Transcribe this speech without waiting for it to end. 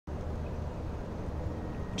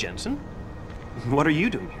Jensen. What are you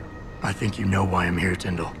doing here? I think you know why I'm here,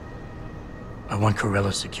 Tyndall. I want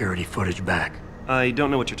Corella's security footage back. I don't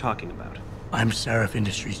know what you're talking about. I'm Seraph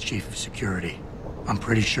Industries' chief of security. I'm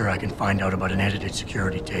pretty sure I can find out about an edited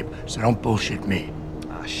security tape, so don't bullshit me.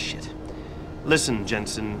 Ah, shit. Listen,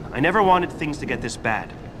 Jensen, I never wanted things to get this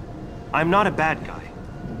bad. I'm not a bad guy.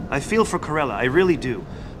 I feel for Corella, I really do.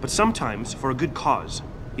 But sometimes, for a good cause,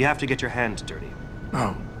 you have to get your hands dirty.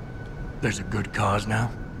 Oh, there's a good cause now?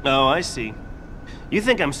 Oh, I see. You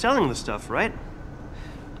think I'm selling the stuff, right?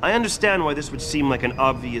 I understand why this would seem like an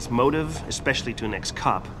obvious motive, especially to an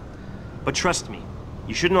ex-cop. But trust me,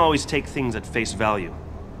 you shouldn't always take things at face value.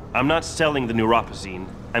 I'm not selling the neuropazine,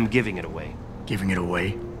 I'm giving it away. Giving it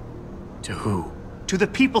away? To who? To the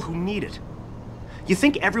people who need it. You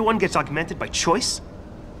think everyone gets augmented by choice?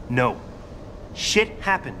 No. Shit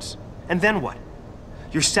happens. And then what?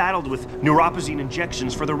 You're saddled with neuropazine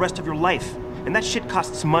injections for the rest of your life, and that shit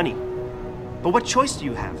costs money. But what choice do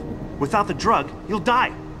you have? Without the drug, you'll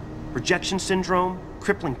die. Rejection syndrome,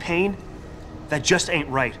 crippling pain. That just ain't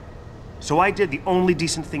right. So I did the only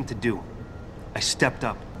decent thing to do. I stepped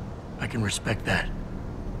up. I can respect that.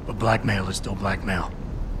 But blackmail is still blackmail.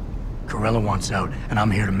 Corella wants out, and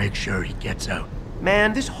I'm here to make sure he gets out.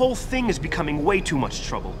 Man, this whole thing is becoming way too much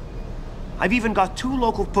trouble. I've even got 2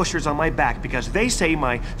 local pushers on my back because they say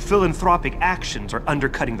my philanthropic actions are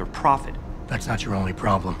undercutting their profit. That's not your only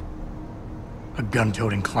problem. A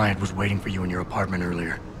gun-toting client was waiting for you in your apartment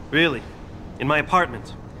earlier. Really? In my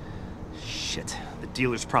apartment? Shit, the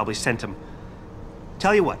dealers probably sent him.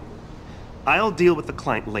 Tell you what, I'll deal with the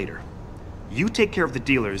client later. You take care of the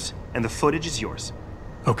dealers, and the footage is yours.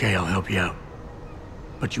 Okay, I'll help you out.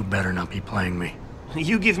 But you better not be playing me.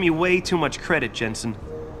 You give me way too much credit, Jensen.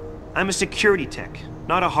 I'm a security tech,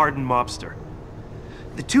 not a hardened mobster.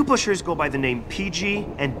 The 2 pushers go by the name PG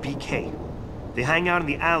and BK. They hang out in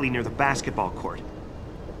the alley near the basketball court.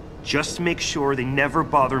 Just make sure they never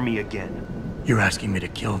bother me again. You're asking me to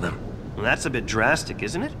kill them. Well, that's a bit drastic,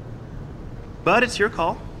 isn't it? But it's your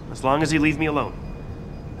call, as long as you leave me alone.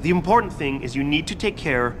 The important thing is you need to take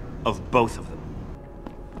care of both of them.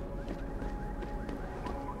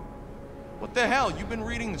 What the hell? You been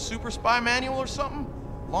reading the Super Spy Manual or something?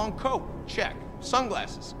 Long coat, check.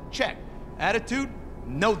 Sunglasses, check. Attitude,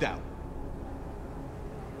 no doubt.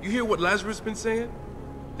 You hear what Lazarus been saying?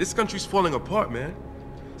 This country's falling apart, man.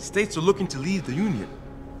 States are looking to leave the Union.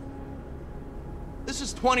 This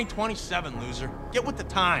is 2027, loser. Get with the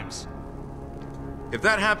times. If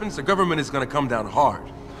that happens, the government is gonna come down hard.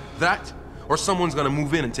 That, or someone's gonna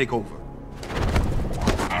move in and take over.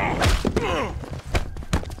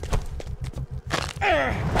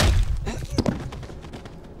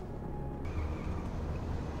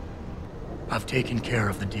 I've taken care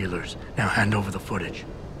of the dealers. Now hand over the footage.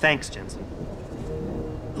 Thanks, Jensen.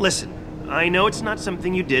 Listen, I know it's not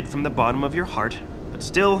something you did from the bottom of your heart, but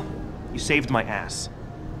still, you saved my ass.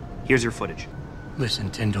 Here's your footage. Listen,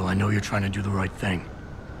 Tyndall, I know you're trying to do the right thing.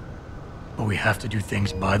 But we have to do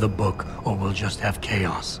things by the book, or we'll just have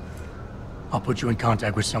chaos. I'll put you in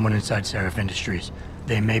contact with someone inside Seraph Industries.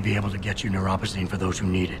 They may be able to get you neuropazine for those who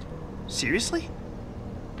need it. Seriously?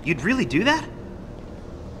 You'd really do that?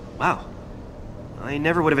 Wow. I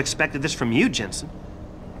never would have expected this from you, Jensen.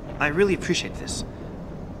 I really appreciate this.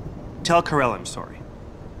 Tell Corella I'm sorry.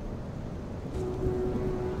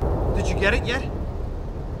 Did you get it yet?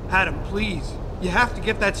 Adam, please. You have to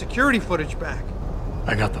get that security footage back.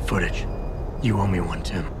 I got the footage. You owe me one,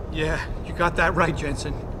 Tim. Yeah, you got that right,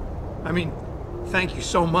 Jensen. I mean, thank you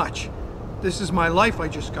so much. This is my life I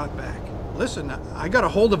just got back. Listen, I got a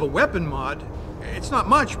hold of a weapon mod. It's not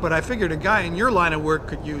much, but I figured a guy in your line of work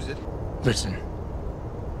could use it. Listen,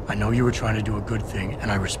 I know you were trying to do a good thing,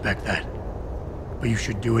 and I respect that. But you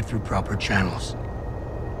should do it through proper channels.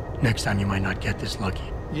 Next time you might not get this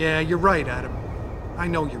lucky. Yeah, you're right, Adam. I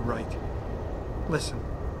know you're right. Listen,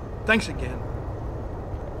 thanks again.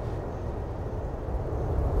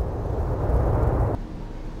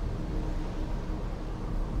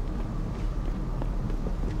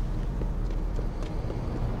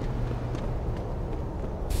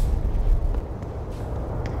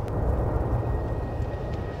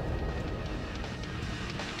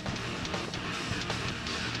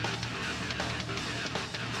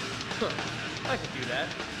 I could do that.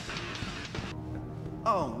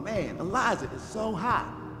 Oh man, Eliza is so hot.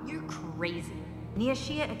 You're crazy.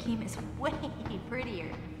 Niashia Akeem is way prettier.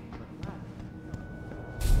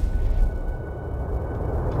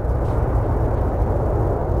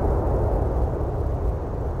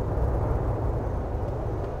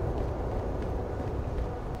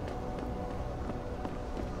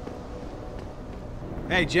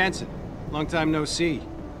 Hey, Jensen. Long time no see.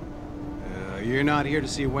 you're not here to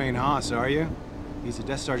see Wayne Haas, are you? He's a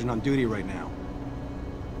desk sergeant on duty right now.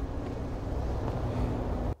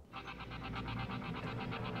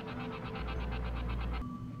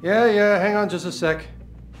 Yeah, hang on just a sec.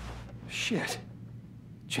 Shit.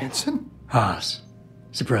 Jensen? Haas,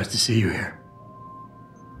 surprised to see you here.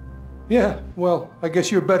 Yeah, well, I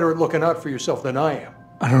guess you're better at looking out for yourself than I am.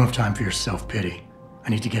 I don't have time for your self-pity. I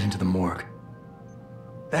need to get into the morgue.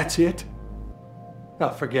 That's it? No,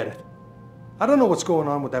 forget it. I don't know what's going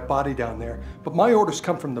on with that body down there, but my orders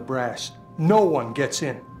come from the brass. No one gets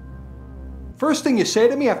in. First thing you say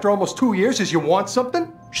to me after almost 2 years is you want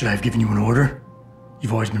something? Should I have given you an order?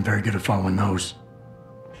 You've always been very good at following those.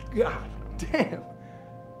 God damn.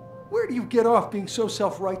 Where do you get off being so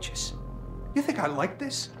self-righteous? You think I like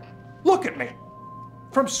this? Look at me.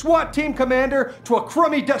 From SWAT team commander to a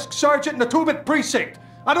crummy desk sergeant in a two-bit precinct.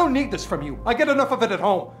 I don't need this from you. I get enough of it at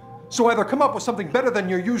home. So either come up with something better than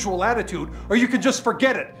your usual attitude, or you can just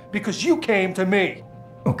forget it, because you came to me.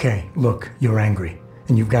 Okay, look, you're angry,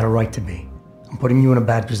 and you've got a right to be. I'm putting you in a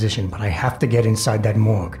bad position, but I have to get inside that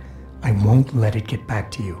morgue. I won't let it get back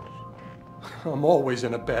to you. I'm always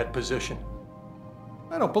in a bad position.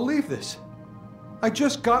 I don't believe this. I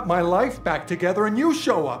just got my life back together and you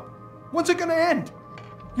show up. When's it gonna end?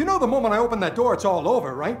 You know the moment I open that door, it's all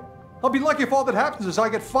over, right? I'll be lucky if all that happens is I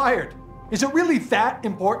get fired. Is it really that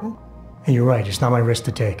important? Hey, you're right, it's not my risk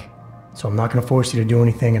to take. So I'm not gonna force you to do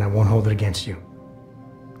anything and I won't hold it against you.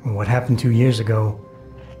 And what happened 2 years ago,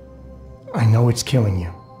 I know it's killing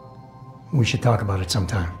you. We should talk about it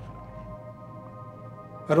sometime.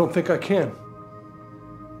 I don't think I can.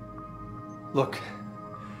 Look,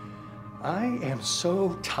 I am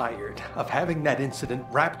so tired of having that incident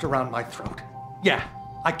wrapped around my throat. Yeah,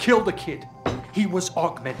 I killed a kid. He was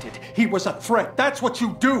augmented. He was a threat. That's what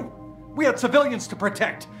you do. We had civilians to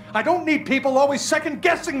protect. I don't need people always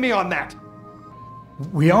second-guessing me on that.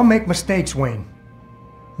 We all make mistakes, Wayne.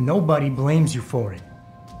 Nobody blames you for it.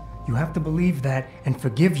 You have to believe that and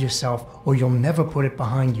forgive yourself, or you'll never put it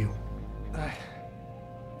behind you.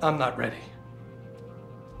 I'm not ready.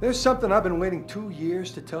 There's something I've been waiting 2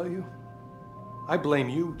 years to tell you. I blame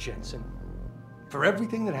you, Jensen, for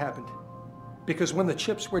everything that happened. Because when the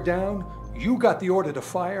chips were down, you got the order to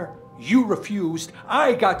fire, you refused,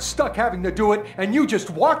 I got stuck having to do it, and you just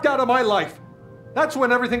walked out of my life. That's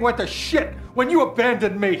when everything went to shit, when you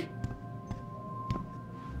abandoned me.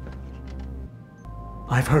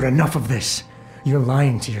 I've heard enough of this. You're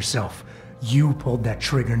lying to yourself. You pulled that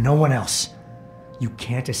trigger, no one else. You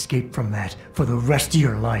can't escape from that for the rest of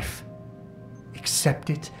your life.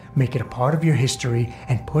 Accept it, make it a part of your history,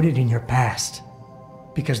 and put it in your past.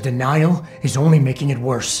 Because denial is only making it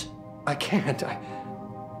worse. I can't,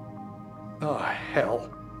 Oh,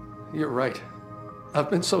 hell. You're right.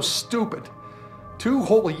 I've been so stupid. 2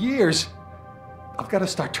 whole years. I've got to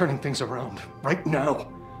start turning things around, right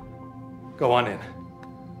now. Go on in.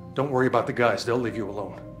 Don't worry about the guys, they'll leave you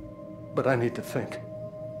alone. But I need to think.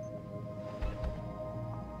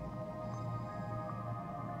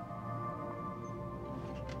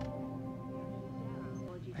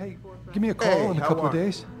 Hey, give me a call in a couple of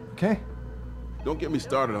days, okay? Don't get me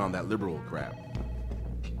started on that liberal crap.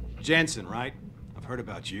 Jensen, right? I've heard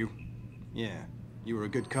about you. Yeah, you were a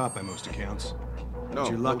good cop by most accounts. No, but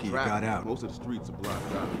you're lucky you traffic. got out. Most of the streets are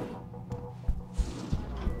blocked out.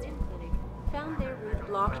 Found their route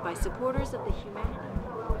blocked by supporters of the humanity.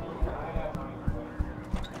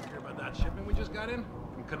 Hear about that shipment we just got in?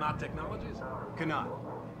 From Kanat Technologies? Kanat.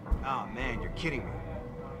 Oh man, you're kidding me.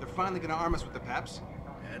 They're finally gonna arm us with the PEPs?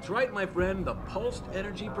 That's right, my friend. The Pulsed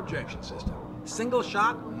Energy Projection System. Single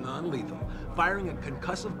shot, non-lethal. Firing a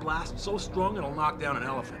concussive blast so strong it'll knock down an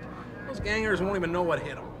elephant. Those gangers won't even know what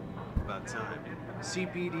hit them. About time.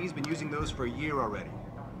 CPD's been using those for a year already.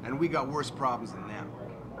 And we got worse problems than them.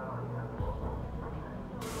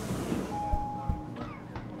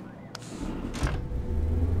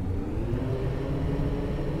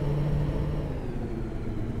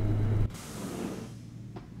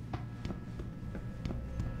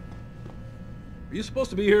 Are you supposed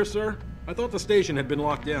to be here, sir? I thought the station had been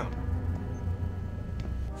locked down.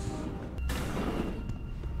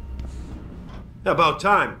 About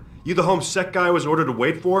time. You the home sec guy I was ordered to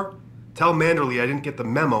wait for? Tell Manderley I didn't get the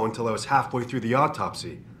memo until I was halfway through the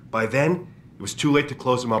autopsy. By then, it was too late to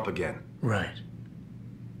close him up again. Right.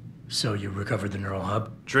 So you recovered the neural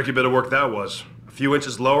hub? Tricky bit of work that was. A few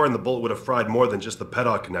inches lower and the bullet would have fried more than just the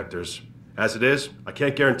pedal connectors. As it is, I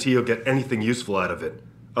can't guarantee you'll get anything useful out of it,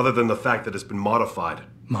 other than the fact that it's been modified.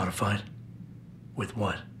 Modified? With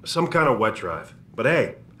what? Some kind of wet drive. But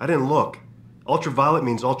hey, I didn't look. Ultraviolet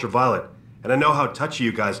means ultraviolet, and I know how touchy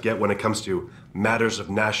you guys get when it comes to matters of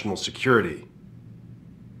national security.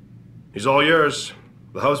 He's all yours.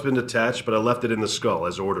 The house been detached, but I left it in the skull,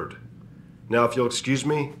 as ordered. Now, if you'll excuse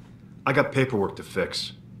me, I got paperwork to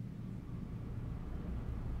fix.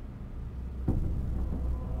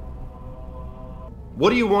 What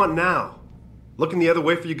do you want now? Looking the other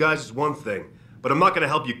way for you guys is one thing, but I'm not gonna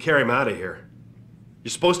help you carry him out of here.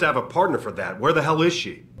 You're supposed to have a partner for that. Where the hell is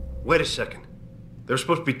she? Wait a second. There's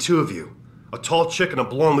supposed to be two of you. A tall chick and a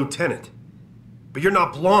blonde lieutenant. But you're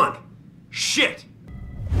not blonde. Shit!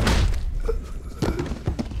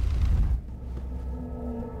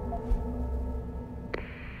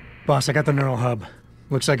 Boss, I got the neural hub.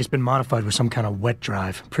 Looks like it's been modified with some kind of wet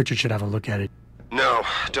drive. Pritchard should have a look at it. No,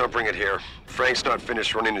 don't bring it here. Frank's not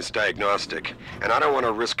finished running his diagnostic, and I don't want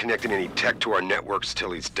to risk connecting any tech to our networks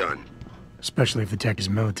till he's done. Especially if the tech is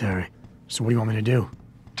military. So what do you want me to do?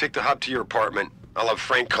 Take the hub to your apartment. I'll have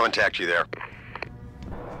Frank contact you there.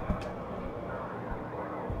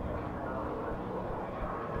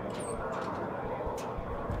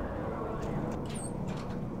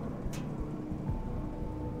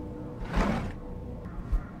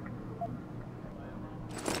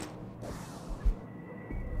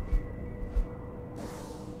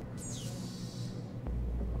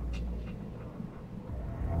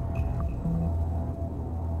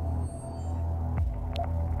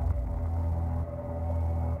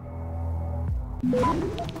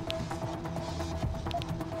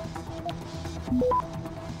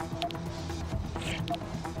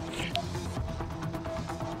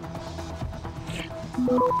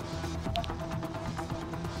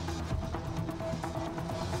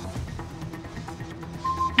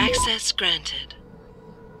 Access granted.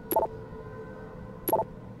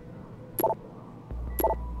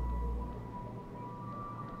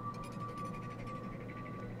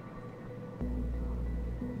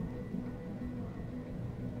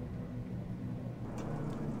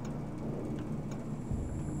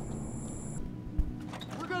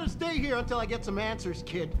 We're gonna stay here until I get some answers,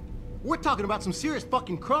 kid. We're talking about some serious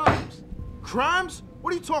fucking crimes. Crimes?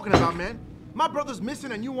 What are you talking about, man? My brother's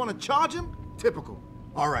missing and you want to charge him? Typical.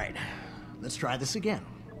 All right, let's try this again,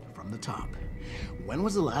 from the top. When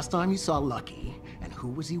was the last time you saw Lucky, and who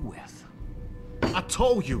was he with? I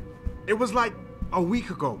told you. It was like a week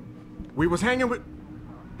ago. We was hanging with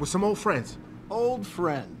some old friends. Old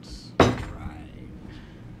friends. Right.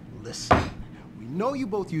 Listen, we know you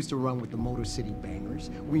both used to run with the Motor City Bangers.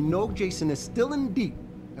 We know Jason is still in deep,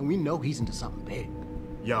 and we know he's into something big.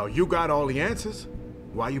 Yo, you got all the answers.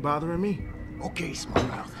 Why you bothering me? Okay,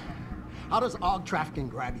 smartmouth. How does AUG trafficking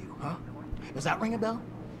grab you, huh? Does that ring a bell?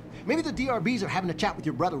 Maybe the DRBs are having a chat with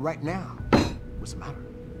your brother right now. What's the matter?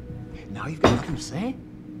 Now you've got nothing to say?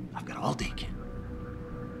 I've got all day, kid.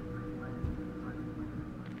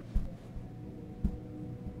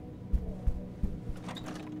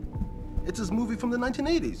 It's this movie from the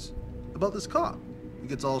 1980s about this cop. He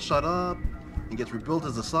gets all shut up and gets rebuilt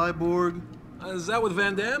as a cyborg. Is that with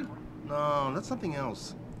Van Damme? No, that's something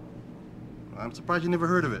else. I'm surprised you never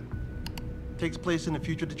heard of it. Takes place in the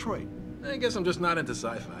future Detroit. I guess I'm just not into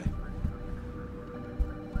sci-fi.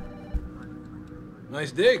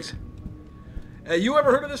 Nice digs. You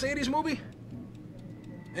ever heard of this 80s movie?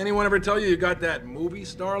 Anyone ever tell you you got that movie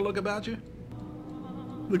star look about you?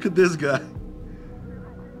 Look at this guy.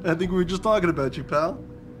 I think we were just talking about you, pal.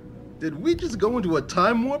 Did we just go into a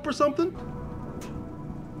time warp or something?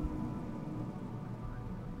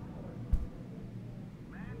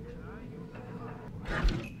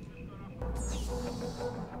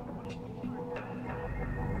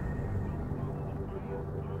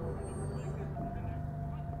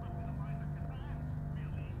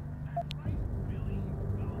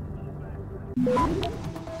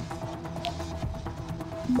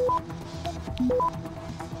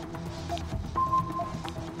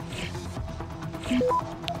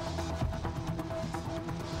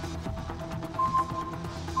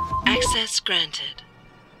 Access granted.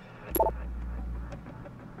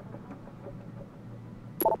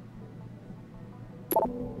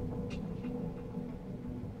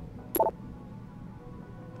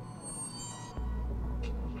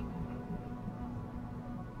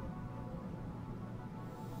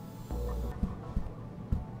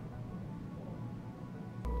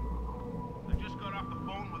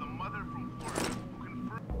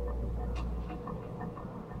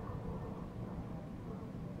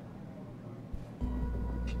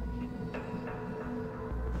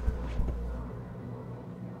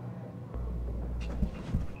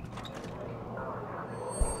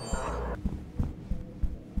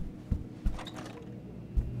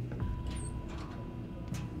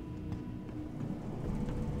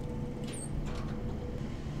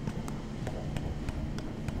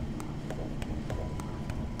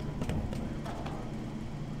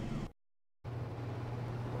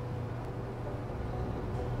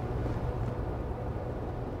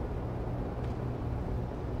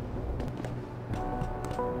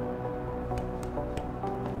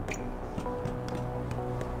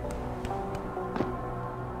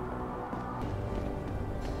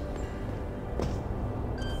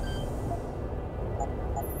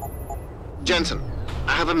 Jensen,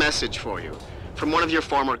 I have a message for you from one of your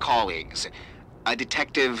former colleagues, a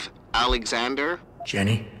Detective Alexander.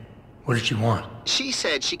 Jenny? What did she want? She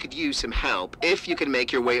said she could use some help if you can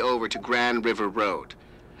make your way over to Grand River Road.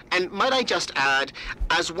 And might I just add,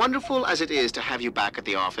 as wonderful as it is to have you back at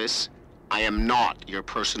the office, I am not your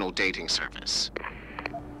personal dating service.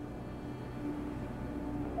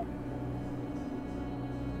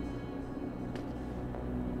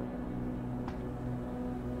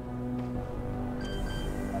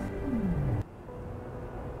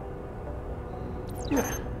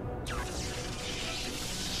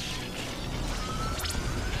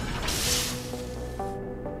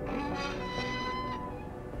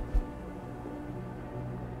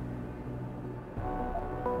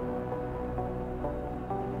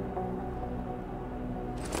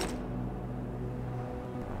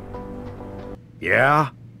 Yeah?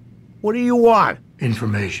 What do you want?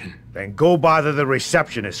 Information. Then go bother the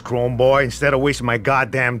receptionist, Chrome Boy, instead of wasting my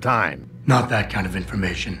goddamn time. Not that kind of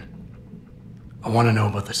information. I want to know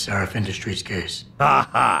about the Seraph Industries case. Ha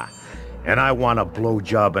ha! And I want a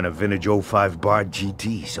blowjob in a vintage 05 Bard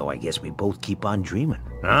GT, so I guess we both keep on dreaming.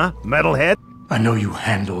 Huh, metalhead? I know you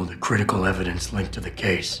handled critical evidence linked to the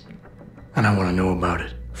case, and I want to know about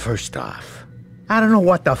it. First off, I don't know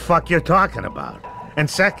what the fuck you're talking about. And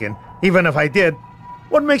second, even if I did,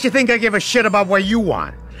 what makes you think I give a shit about what you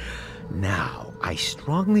want? Now, I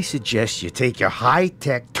strongly suggest you take your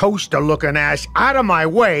high-tech, toaster-looking ass out of my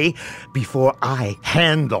way before I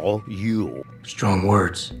handle you. Strong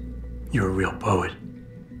words. You're a real poet.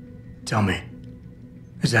 Tell me,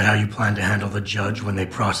 is that how you plan to handle the judge when they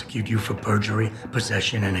prosecute you for perjury,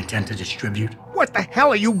 possession, and intent to distribute? What the hell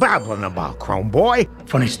are you babbling about, Chrome Boy?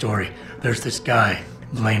 Funny story. There's this guy,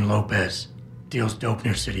 Blaine Lopez. Deals dope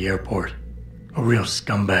near City Airport. A real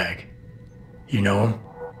scumbag. You know him?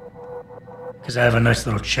 Because I have a nice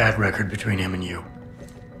little chat record between him and you.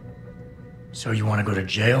 So you want to go to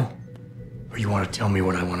jail? Or you want to tell me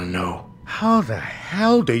what I want to know? How the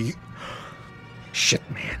hell do you... Shit,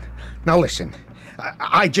 man. Now listen,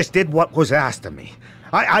 I just did what was asked of me.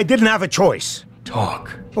 I didn't have a choice.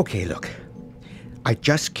 Talk. Okay, look. I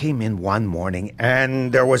just came in one morning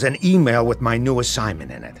and there was an email with my new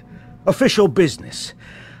assignment in it. Official business.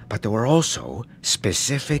 But there were also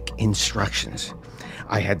specific instructions.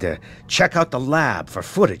 I had to check out the lab for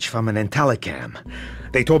footage from an Intellicam.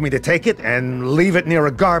 They told me to take it and leave it near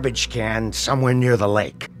a garbage can somewhere near the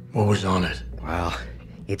lake. What was on it? Well,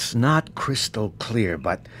 it's not crystal clear,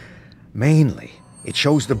 but mainly it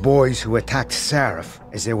shows the boys who attacked Seraph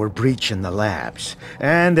as they were breaching the labs.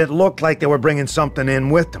 And it looked like they were bringing something in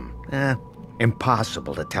with them.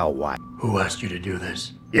 Impossible to tell what. Who asked you to do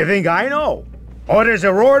this? You think I know? Orders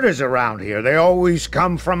are orders around here. They always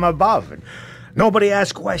come from above. And nobody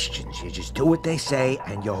asks questions. You just do what they say,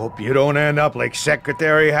 and you hope you don't end up like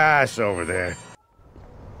Secretary Haas over there.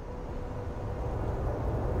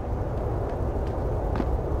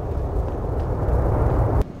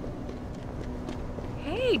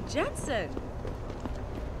 Hey, Jensen!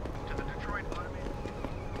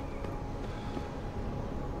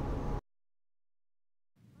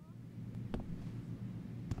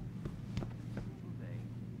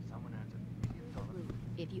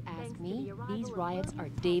 If you ask me, these riots are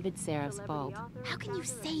David Seraph's fault. How can you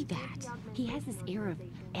say that? He has this air of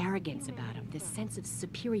arrogance about him, this sense of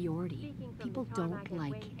superiority. People don't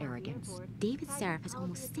like arrogance. David Seraph has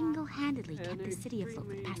almost single-handedly kept the city afloat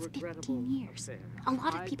for the past 15 years. A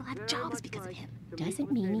lot of people have jobs because of him.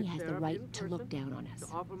 Doesn't mean he has the right to look down on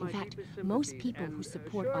us. In fact, most people who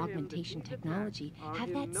support augmentation technology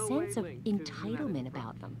have that sense of entitlement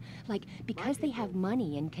about them. Like, because they have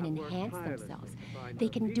money and can enhance themselves, they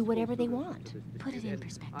can do whatever they want. Put it in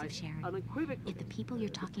perspective, Sharon. If the people you're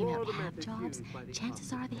talking about have jobs,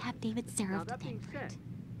 chances are they have David Seraph to thank for it.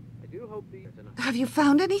 Have you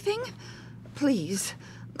found anything? Please,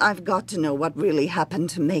 I've got to know what really happened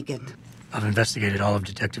to Megan. I've investigated all of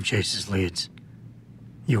Detective Chase's leads.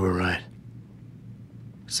 You were right.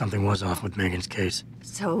 Something was off with Megan's case.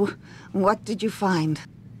 So, what did you find?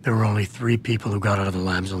 There were only 3 people who got out of the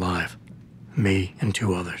labs alive. Me and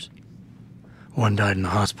 2 others. One died in the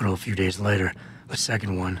hospital a few days later. The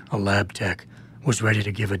second one, a lab tech, was ready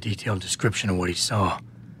to give a detailed description of what he saw.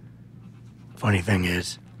 Funny thing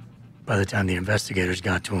is, by the time the investigators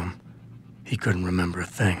got to him, he couldn't remember a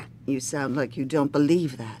thing. You sound like you don't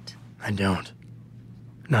believe that. I don't.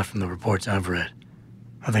 Not from the reports I've read.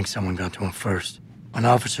 I think someone got to him first. An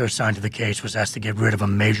officer assigned to the case was asked to get rid of a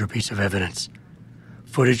major piece of evidence.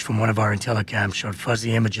 Footage from one of our Intellicams showed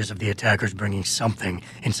fuzzy images of the attackers bringing something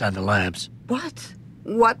inside the labs. What?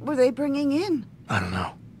 What were they bringing in? I don't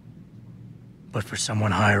know. But for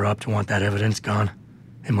someone higher up to want that evidence gone,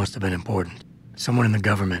 it must have been important. Someone in the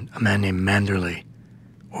government, a man named Manderley,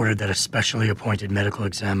 ordered that a specially appointed medical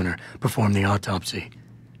examiner perform the autopsy.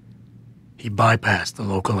 He bypassed the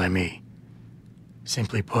local ME.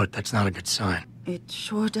 Simply put, that's not a good sign. It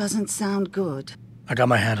sure doesn't sound good. I got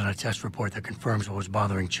my hand on a test report that confirms what was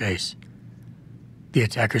bothering Chase. The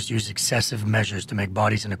attackers used excessive measures to make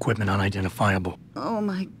bodies and equipment unidentifiable. Oh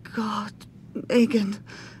my God, Megan.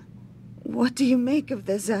 What do you make of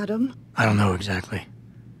this, Adam? I don't know exactly.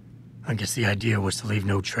 I guess the idea was to leave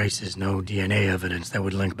no traces, no DNA evidence that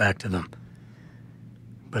would link back to them.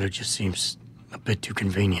 But it just seems a bit too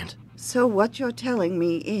convenient. So what you're telling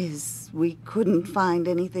me is we couldn't find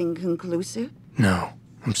anything conclusive? No,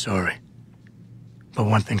 I'm sorry. But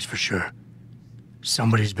one thing's for sure.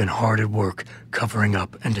 Somebody's been hard at work covering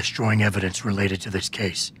up and destroying evidence related to this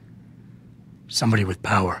case. Somebody with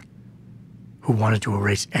power, who wanted to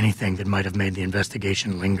erase anything that might have made the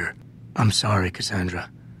investigation linger. I'm sorry, Cassandra.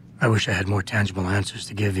 I wish I had more tangible answers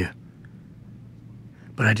to give you.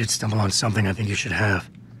 But I did stumble on something I think you should have.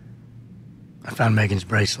 I found Megan's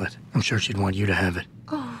bracelet. I'm sure she'd want you to have it.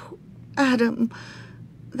 Oh, Adam,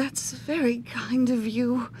 that's very kind of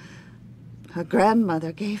you. Her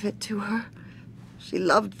grandmother gave it to her. She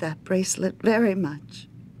loved that bracelet very much.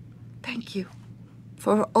 Thank you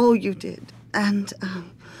for all you did. And,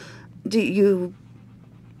 do you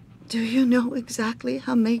know exactly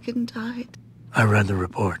how Megan died? I read the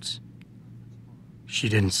reports. She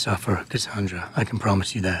didn't suffer, Cassandra. I can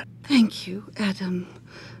promise you that. Thank you, Adam.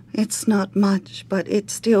 It's not much, but it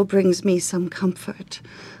still brings me some comfort.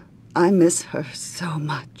 I miss her so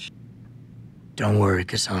much. Don't worry,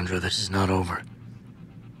 Cassandra. This is not over.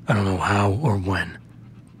 I don't know how or when,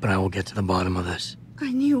 but I will get to the bottom of this.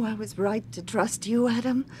 I knew I was right to trust you,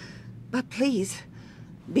 Adam. But please,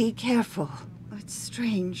 be careful. It's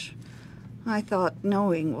strange. I thought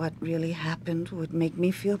knowing what really happened would make me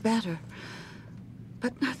feel better.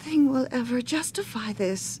 But nothing will ever justify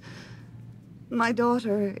this. My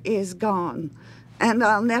daughter is gone, and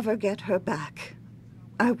I'll never get her back.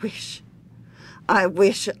 I wish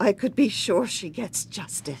I could be sure she gets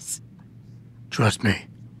justice. Trust me,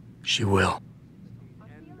 she will.